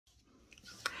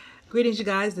Greetings, you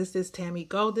guys. This is Tammy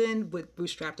Golden with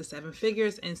Bootstrap to Seven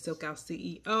Figures and Silk Out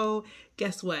CEO.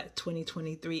 Guess what?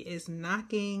 2023 is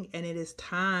knocking, and it is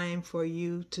time for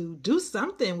you to do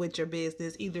something with your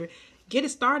business. Either get it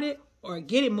started or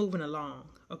get it moving along.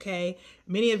 Okay.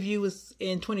 Many of you was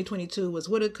in 2022 was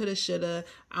woulda, coulda, shoulda.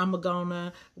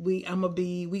 We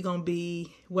gonna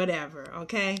be, whatever.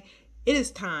 Okay. It is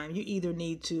time. You either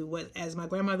need to, as my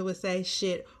grandmother would say,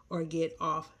 shit or get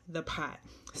off the pot.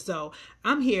 So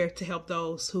I'm here to help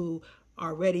those who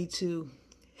are ready to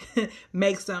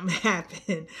make something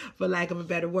happen, for lack of a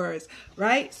better words,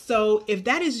 right? So if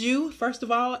that is you, first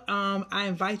of all, I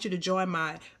invite you to join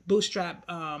my Bootstrap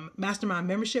Mastermind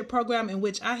membership program, in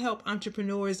which I help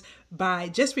entrepreneurs by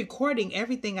just recording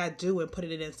everything I do and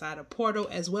putting it inside a portal,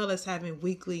 as well as having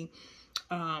weekly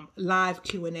live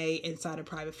Q&A inside a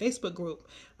private Facebook group.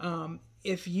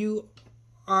 If you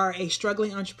are a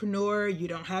struggling entrepreneur, you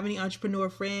don't have any entrepreneur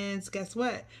friends, guess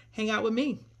what? Hang out with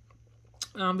me.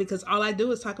 Because all I do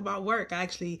is talk about work. I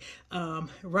actually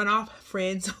run off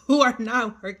friends who are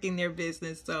not working their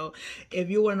business. So if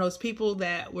you're one of those people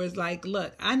that was like,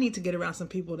 look, I need to get around some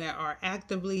people that are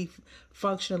actively,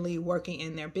 functionally working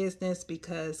in their business,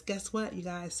 because guess what, you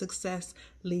guys, success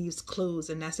leaves clues.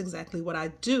 And that's exactly what I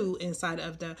do inside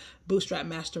of the Bootstrap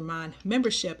Mastermind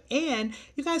membership. And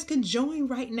you guys can join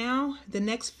right now. The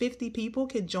next 50 people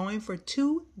can join for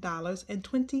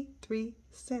 $2.23.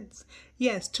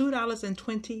 Yes,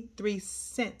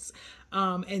 $2.23.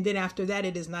 And then after that,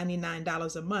 it is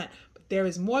 $99 a month. But there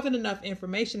is more than enough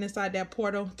information inside that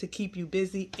portal to keep you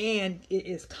busy, and it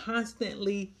is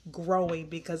constantly growing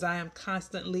because I am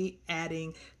constantly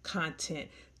adding content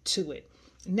to it.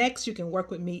 Next, you can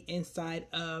work with me inside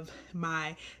of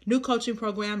my new coaching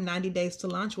program, 90 Days to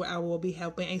Launch, where I will be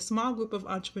helping a small group of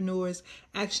entrepreneurs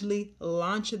actually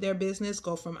launch their business,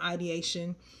 go from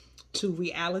ideation to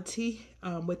reality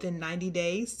within 90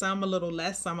 days, some a little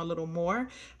less, some a little more.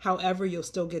 However, you'll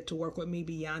still get to work with me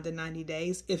beyond the 90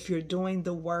 days if you're doing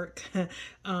the work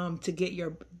to get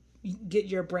your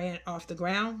brand off the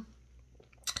ground.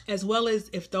 As well as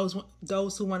if those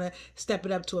who want to step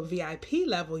it up to a VIP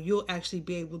level, you'll actually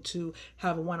be able to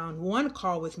have a one-on-one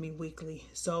call with me weekly.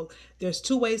 So there's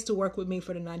two ways to work with me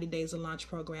for the 90 Days of Launch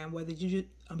program, whether you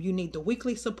need the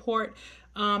weekly support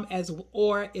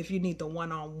or if you need the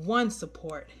one-on-one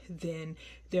support, then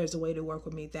there's a way to work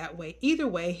with me that way. Either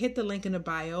way, hit the link in the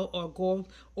bio or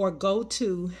go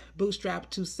to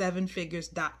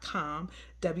bootstrap27figures.com,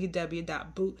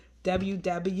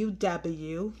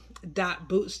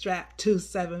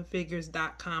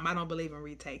 www.bootstrap27figures.com. I don't believe in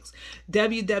retakes.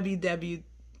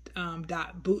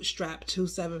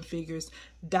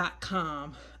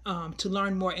 www.bootstrap27figures.com to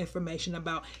learn more information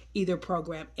about either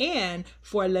program. And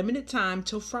for a limited time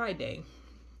till Friday,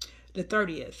 the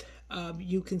 30th,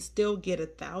 you can still get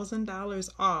 $1,000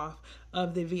 off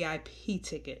of the VIP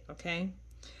ticket. Okay.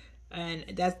 And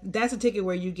that's a ticket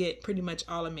where you get pretty much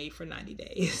all of me for 90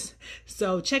 days.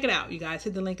 So check it out, you guys.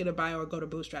 Hit the link in the bio or go to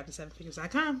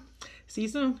bootstrap27figures.com. See you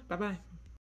soon. Bye-bye.